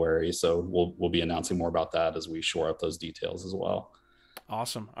January. So we'll be announcing more about that as we shore up those details as well.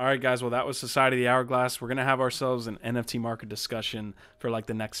 Awesome. All right, guys. Well, that was Society of the Hourglass. We're going to have ourselves an NFT market discussion for like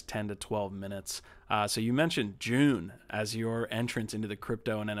the next 10 to 12 minutes. So you mentioned June as your entrance into the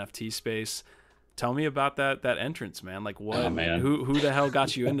crypto and NFT space. Tell me about that entrance, man. Like Oh what, man. who the hell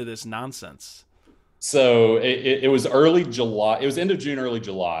got you into this nonsense? So it was early July. It was end of June, early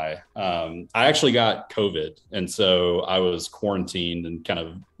July. I actually got COVID, and so I was quarantined and kind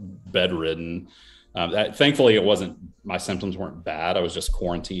of bedridden. Thankfully, it wasn't. My symptoms weren't bad. I was just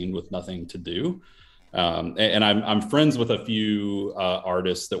quarantined with nothing to do. And I'm friends with a few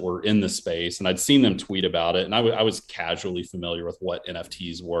artists that were in the space, and I'd seen them tweet about it, and I was casually familiar with what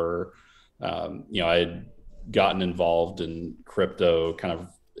NFTs were. I had gotten involved in crypto kind of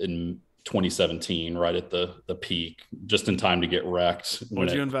in 2017, right at the peak, just in time to get wrecked. What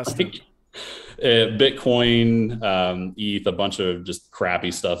did you invest in? Bitcoin, ETH, a bunch of just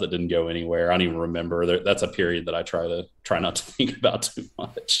crappy stuff that didn't go anywhere. I don't even remember. That's a period that I try not to think about too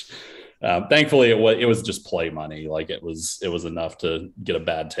much. Thankfully, it was just play money. Like it was enough to get a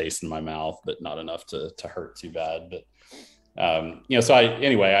bad taste in my mouth, but not enough to hurt too bad. But as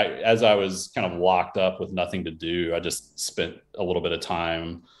I was kind of locked up with nothing to do, I just spent a little bit of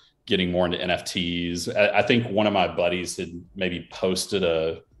time getting more into NFTs. I think one of my buddies had maybe posted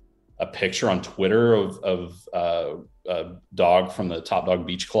a picture on Twitter of a dog from the Top Dog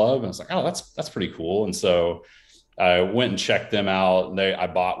Beach Club, and I was like, oh, that's pretty cool. And so I went and checked them out. I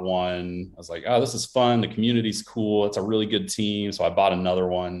bought one. I was like, oh, this is fun. The community's cool. It's a really good team. So I bought another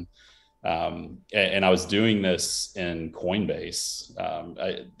one. And I was doing this in Coinbase.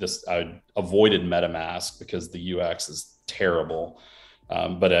 I avoided MetaMask because the UX is terrible.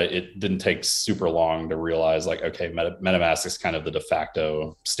 But it didn't take super long to realize, like, okay, MetaMask is kind of the de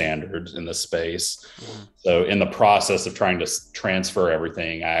facto standard in this space. Mm-hmm. So in the process of trying to transfer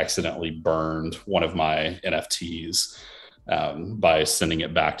everything, I accidentally burned one of my NFTs by sending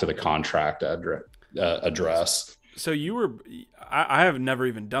it back to the contract address. So I have never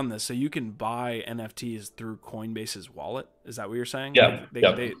even done this. So you can buy NFTs through Coinbase's wallet. Is that what you're saying? Yeah.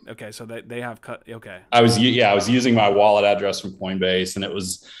 Okay. So they have cut. Okay. I was using my wallet address from Coinbase, and it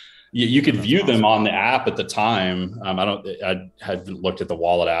was, you could view them on the app at the time. I hadn't looked at the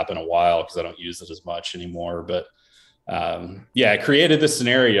wallet app in a while because I don't use it as much anymore. But it created this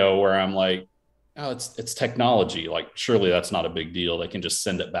scenario where I'm like, oh, it's technology. Like, surely that's not a big deal. They can just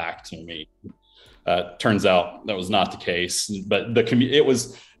send it back to me. Turns out that was not the case, but I'm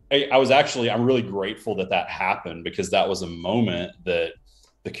really grateful that happened, because that was a moment that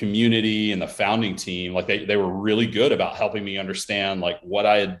the community and the founding team, like they were really good about helping me understand like what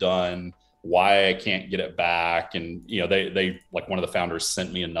I had done, why I can't get it back. And, they like, one of the founders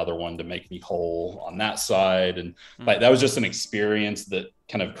sent me another one to make me whole on that side. And like, that was just an experience that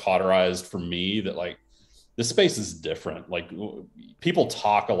kind of cauterized for me that, like, this space is different. Like, people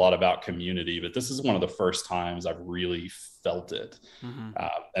talk a lot about community, but this is one of the first times I've really felt it. Mm-hmm.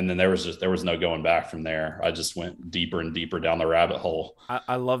 And then there was no going back from there. I just went deeper and deeper down the rabbit hole.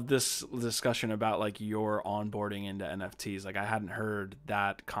 I love this discussion about like your onboarding into NFTs. Like, I hadn't heard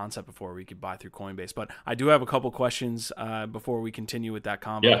that concept before. We could buy through Coinbase, but I do have a couple questions before we continue with that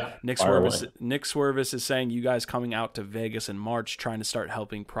combo. Yeah, Nick Swervis is saying, you guys coming out to Vegas in March, trying to start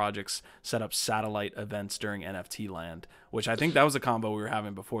helping projects set up satellite events during NFT land, which I think that was a combo we were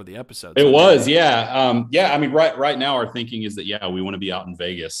having before the episode. It was, yeah. I mean, right now our thinking is that, we want to be out in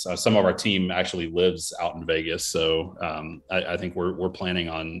Vegas. Some of our team actually lives out in Vegas. So I think we're planning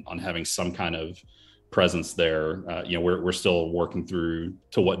on having some kind of presence there. We're still working through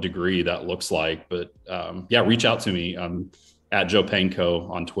to what degree that looks like, but reach out to me at Joe Payne Co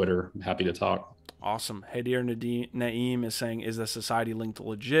on Twitter. I'm happy to talk. Awesome. Hey, dear Naeem is saying, is the society link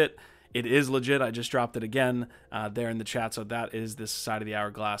legit? It is legit. I just dropped it again there in the chat. So that is the Society of the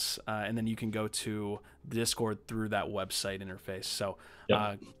Hourglass. And then you can go to Discord through that website interface. So,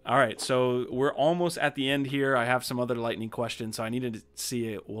 all right. So we're almost at the end here. I have some other lightning questions. So I needed to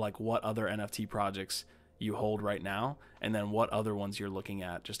see like what other NFT projects you hold right now, and then what other ones you're looking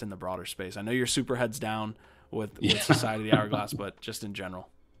at just in the broader space. I know you're super heads down with Society of the Hourglass, but just in general.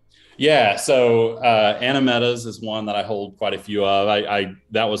 Yeah, so Animetas is one that I hold quite a few of.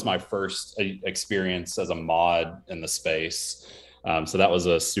 That was my first experience as a mod in the space. So that was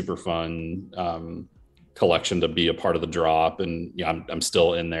a super fun collection to be a part of the drop. And I'm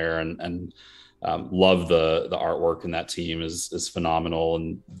still in there and love the artwork, and that team is phenomenal.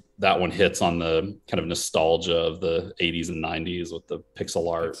 And that one hits on the kind of nostalgia of the 80s and 90s with the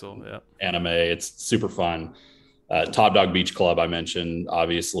pixel art anime. It's super fun. Top Dog Beach Club, I mentioned,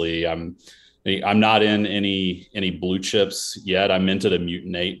 obviously. I'm not in any blue chips yet. I minted a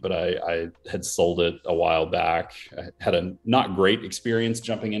Mutant 8, but I had sold it a while back. I had a not great experience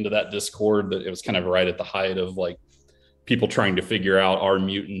jumping into that Discord, but it was kind of right at the height of like people trying to figure out, are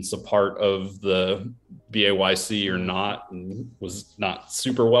mutants a part of the BAYC or not, and was not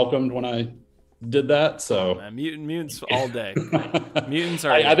super welcomed when I did that. Oh So man, mutants all day. Mutants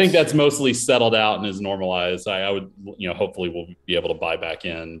are I think apes. that's mostly settled out and is normalized. I would, hopefully we'll be able to buy back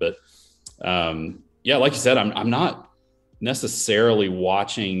in. But yeah, like you said, I'm not necessarily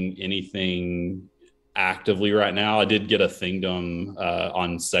watching anything actively right now. I did get a Thingdom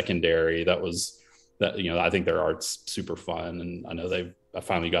on secondary. That I think their art's super fun, and I know I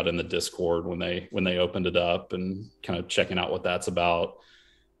finally got in the Discord when they opened it up and kind of checking out what that's about.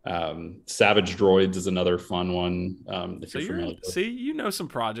 Savage Droids is another fun one. If So you're familiar with. see, you know some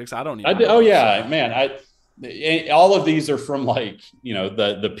projects I don't I even did. Oh know. yeah, So. man. All of these are from like,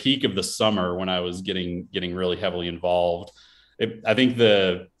 the peak of the summer when I was getting really heavily involved. I think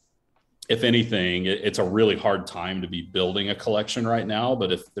if anything, it's a really hard time to be building a collection right now.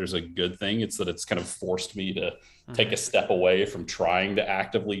 But if there's a good thing, it's that it's kind of forced me to take a step away from trying to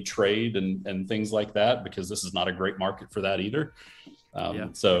actively trade and things like that, because this is not a great market for that either.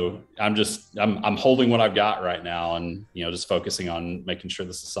 So I'm holding what I've got right now, and just focusing on making sure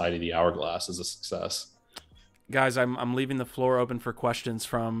the Society of the Hourglass is a success. Guys, I'm leaving the floor open for questions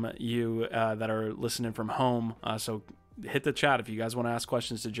from you that are listening from home. So hit the chat if you guys want to ask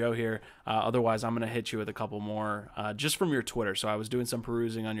questions to Joe here. Otherwise, I'm going to hit you with a couple more just from your Twitter. So I was doing some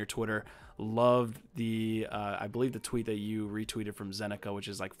perusing on your Twitter. Loved the, I believe the tweet that you retweeted from Zeneca, which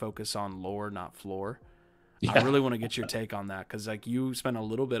is like focus on lore, not floor. Yeah. I really want to get your take on that, because like you spent a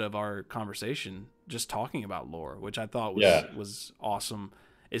little bit of our conversation just talking about lore, which I thought was awesome.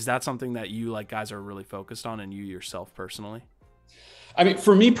 Is that something that you guys are really focused on, and you yourself personally? I mean,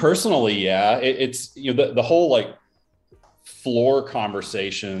 for me personally, yeah, it's the whole floor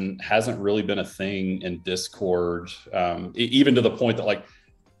conversation hasn't really been a thing in Discord, even to the point that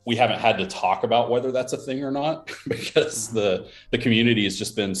we haven't had to talk about whether that's a thing or not, because the community has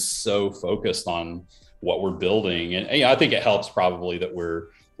just been so focused on what we're building. And I think it helps probably that we're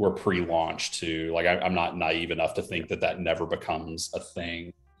pre-launch too. I'm not naive enough to think that never becomes a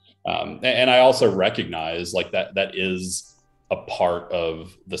thing. And I also recognize that is a part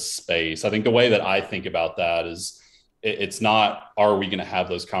of the space. I think the way that I think about that is it's not, are we going to have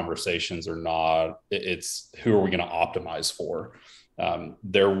those conversations or not? It's who are we going to optimize for?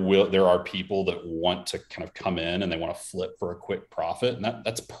 There are people that want to kind of come in and they want to flip for a quick profit, and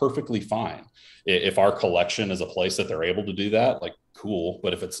that's perfectly fine. If our collection is a place that they're able to do that, cool.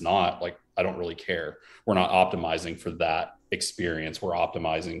 But if it's not, I don't really care. We're not optimizing for that experience. We're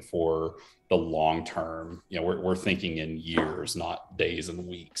optimizing for the long term. We're thinking in years, not days and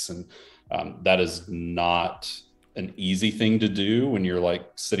weeks. And that is not an easy thing to do when you're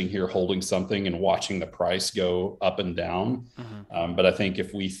sitting here holding something and watching the price go up and down. But I think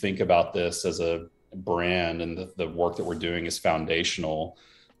if we think about this as a brand and the work that we're doing is foundational,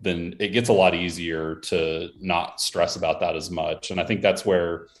 then it gets a lot easier to not stress about that as much. And I think that's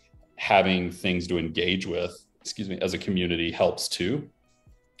where having things to engage with, as a community helps too,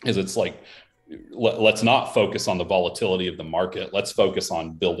 is it's let's not focus on the volatility of the market. Let's focus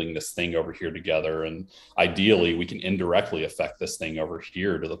on building this thing over here together. And ideally we can indirectly affect this thing over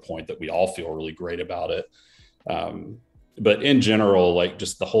here to the point that we all feel really great about it. But in general,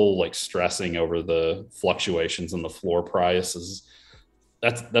 just the whole stressing over the fluctuations in the floor price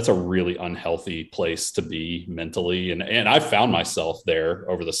that's a really unhealthy place to be mentally. And I found myself there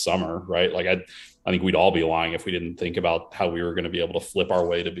over the summer, right? I think we'd all be lying if we didn't think about how we were going to be able to flip our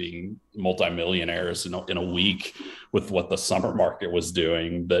way to being multimillionaires in a week with what the summer market was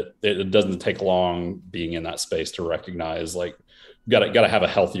doing. But it doesn't take long being in that space to recognize got to have a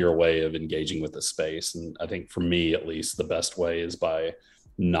healthier way of engaging with the space. And I think for me, at least, the best way is by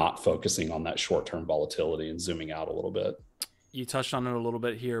not focusing on that short-term volatility and zooming out a little bit. You touched on it a little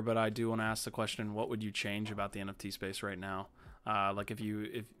bit here, but I do want to ask the question: what would you change about the NFT space right now?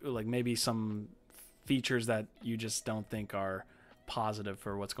 If maybe some features that you just don't think are positive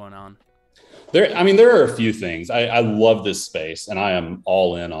for what's going on. There are a few things. I love this space and I am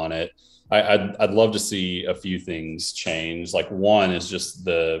all in on it. I'd love to see a few things change. One is just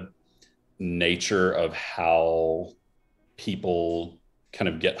the nature of how people kind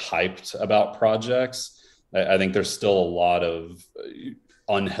of get hyped about projects. I think there's still a lot of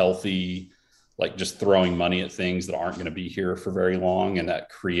unhealthy, just throwing money at things that aren't going to be here for very long. And that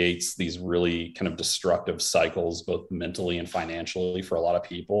creates these really kind of destructive cycles, both mentally and financially for a lot of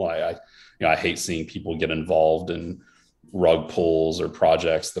people. I hate seeing people get involved in rug pulls or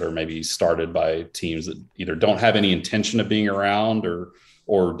projects that are maybe started by teams that either don't have any intention of being around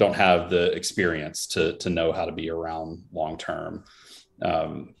or don't have the experience to know how to be around long term.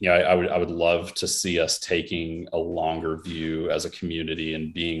 I would love to see us taking a longer view as a community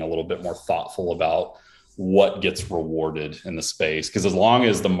and being a little bit more thoughtful about what gets rewarded in the space. Because as long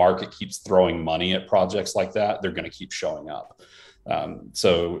as the market keeps throwing money at projects like that, they're going to keep showing up. I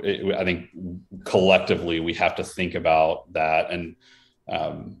think collectively we have to think about that and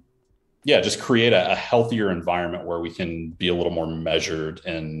just create a healthier environment where we can be a little more measured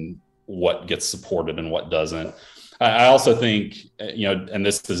in what gets supported and what doesn't. I also think, and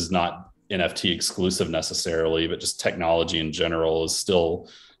this is not NFT exclusive necessarily, but just technology in general is still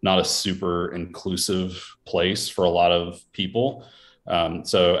not a super inclusive place for a lot of people.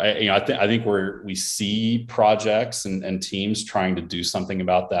 I think we see projects and teams trying to do something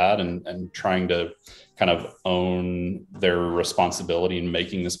about that and trying to kind of own their responsibility in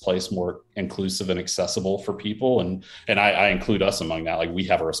making this place more inclusive and accessible for people. And I include us among that. Like, we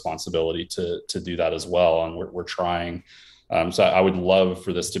have a responsibility to do that as well. And we're trying. So I would love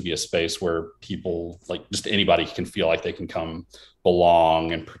for this to be a space where people, like just anybody, can feel like they can come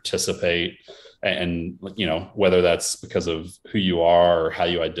belong and participate. And, whether that's because of who you are or how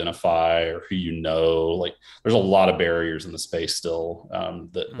you identify or who like there's a lot of barriers in the space still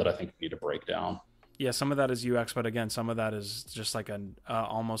that I think we need to break down. Yeah, some of that is UX, but again, some of that is just like an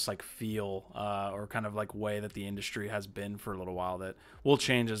almost like feel or kind of like way that the industry has been for a little while that will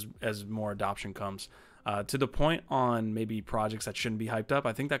change as more adoption comes. To the point on maybe projects that shouldn't be hyped up,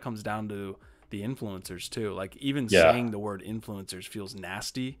 I think that comes down to the influencers too. Like, even saying the word influencers feels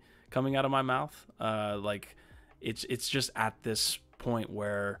nasty coming out of my mouth. Like, it's just at this point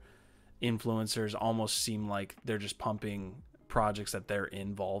where influencers almost seem like they're just pumping projects that they're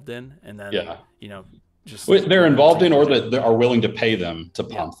involved in, and then just they're involved in, or that they are willing to pay them to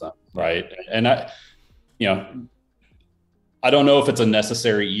pump them, right? And I don't know if it's a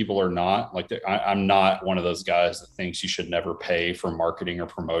necessary evil or not. Like, I'm not one of those guys that thinks you should never pay for marketing or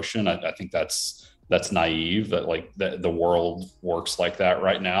promotion. I think that's naive, that like the world works like that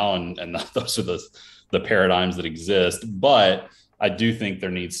right now. And those are the paradigms that exist. But I do think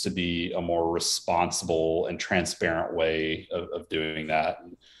there needs to be a more responsible and transparent way of doing that.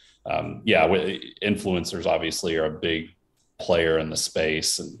 Influencers obviously are a big player in the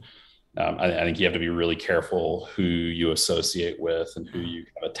space. And I think you have to be really careful who you associate with and who you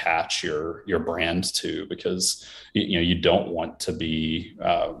kind of attach your brand to, because you don't want to be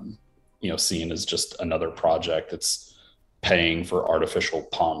seen as just another project that's paying for artificial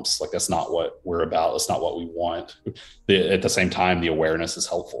pumps. Like, that's not what we're about. That's not what we want. At the same time, the awareness is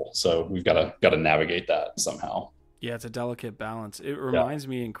helpful, so we've got to navigate that somehow. Yeah, it's a delicate balance. It reminds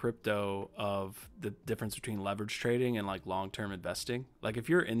me in crypto of the difference between leverage trading and like long-term investing. Like, if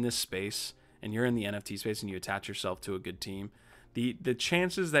you're in this space and you're in the NFT space and you attach yourself to a good team, the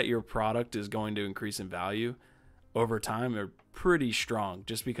chances that your product is going to increase in value over time are pretty strong,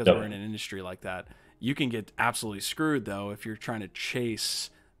 just because we're in an industry like that. You can get absolutely screwed though if you're trying to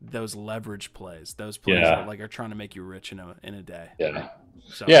chase those leverage plays, those plays that like are trying to make you rich in a day. Yeah.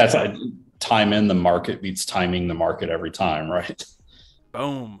 So, it's like time in the market beats timing the market every time, right?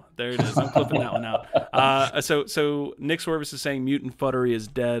 Boom. There it is. I'm clipping that one out. So Nick Swervis is saying Mutant Futtery is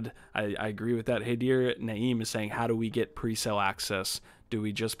dead. I agree with that. Hey, dear Naeem is saying, how do we get pre-sale access? Do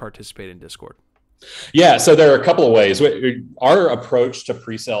we just participate in Discord? Yeah, so there are a couple of ways. Our approach to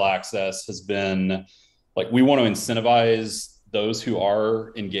pre-sale access has been like, we want to incentivize those who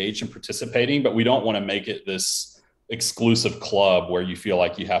are engaged and participating, but we don't want to make it this exclusive club where you feel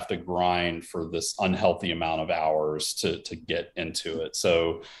like you have to grind for this unhealthy amount of hours to get into it.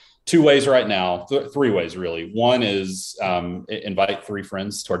 So 2 ways right now, 3 ways really. One is invite 3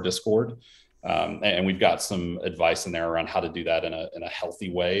 friends to our Discord. And we've got some advice in there around how to do that in a healthy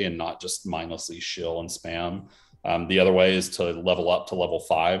way and not just mindlessly shill and spam. The other way is to level up to level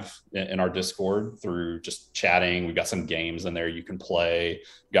 5 in our Discord through just chatting. We've got some games in there you can play.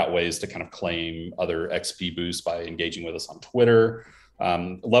 We've got ways to kind of claim other XP boosts by engaging with us on Twitter.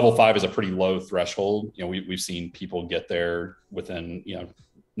 Level 5 is a pretty low threshold. We've seen people get there within,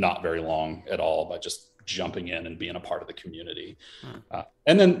 not very long at all by just jumping in and being a part of the community.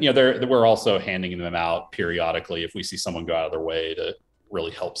 And then, we're also handing them out periodically. If we see someone go out of their way to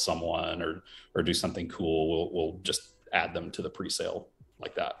really help someone or do something cool, we'll just add them to the pre-sale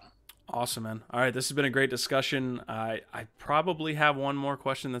like that. Awesome, man. All right. This has been a great discussion. I probably have one more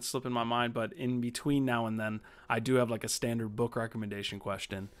question that's slipping my mind, but in between now and then, I do have like a standard book recommendation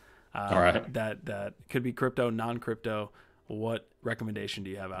question. All right. That could be crypto, non-crypto. What recommendation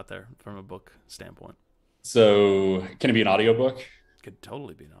do you have out there from a book standpoint? So can it be an audiobook? Could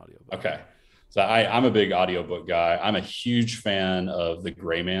totally be an audiobook. Okay. So I'm a big audiobook guy. I'm a huge fan of the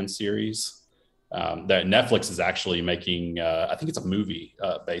Gray Man series. That Netflix is actually making, I think it's a movie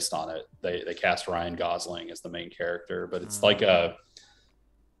based on it. They cast Ryan Gosling as the main character, but it's like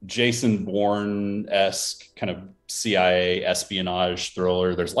Jason Bourne-esque kind of CIA espionage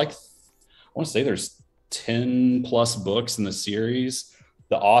thriller. There's like, I want to say there's 10 plus books in the series.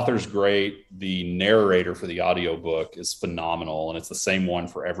 The author's great. The narrator for the audiobook is phenomenal, and it's the same one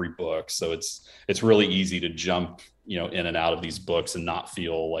for every book. So it's really easy to jump, in and out of these books and not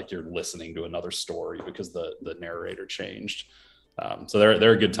feel like you're listening to another story because the narrator changed. So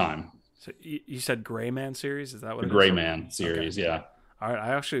they're a good time. So you said Gray Man series? Is that what The it Gray is? Man series, Okay. yeah. All right,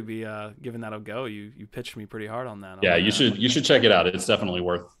 I actually be giving that a go. You pitched me pretty hard on that. Yeah, you should check it out. It's definitely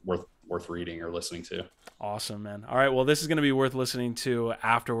worth reading or listening to. Awesome, man. All right, well, this is going to be worth listening to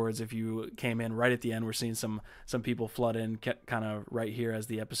afterwards. If you came in right at the end, we're seeing some people flood in kind of right here as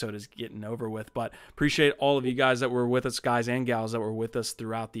the episode is getting over with. But appreciate all of you guys that were with us, guys and gals that were with us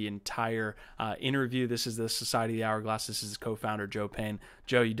throughout the entire interview. This is the Society of the Hourglass. This is co-founder Joe Payne.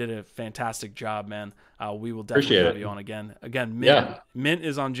 Joe, you did a fantastic job, man. We will definitely have you on again. Mint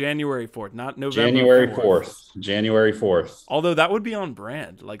is on January 4th, not November January 4th. January 4th. Although that would be on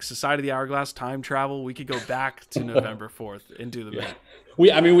brand, like Society of the Hourglass, time travel. We could go back to November 4th and do the mint.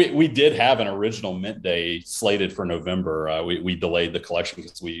 We did have an original mint day slated for November. We delayed the collection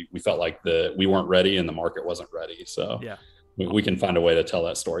because we felt like we weren't ready and the market wasn't ready. So yeah. We can find a way to tell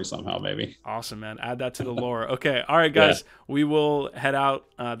that story somehow, maybe. Awesome, man. Add that to the lore. Okay. All right, guys. Yeah. We will head out.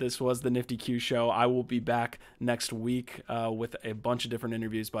 This was the NFTYQ show. I will be back next week with a bunch of different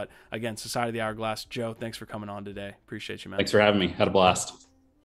interviews. But again, Society of the Hourglass. Joe, thanks for coming on today. Appreciate you, man. Thanks for having me. Had a blast.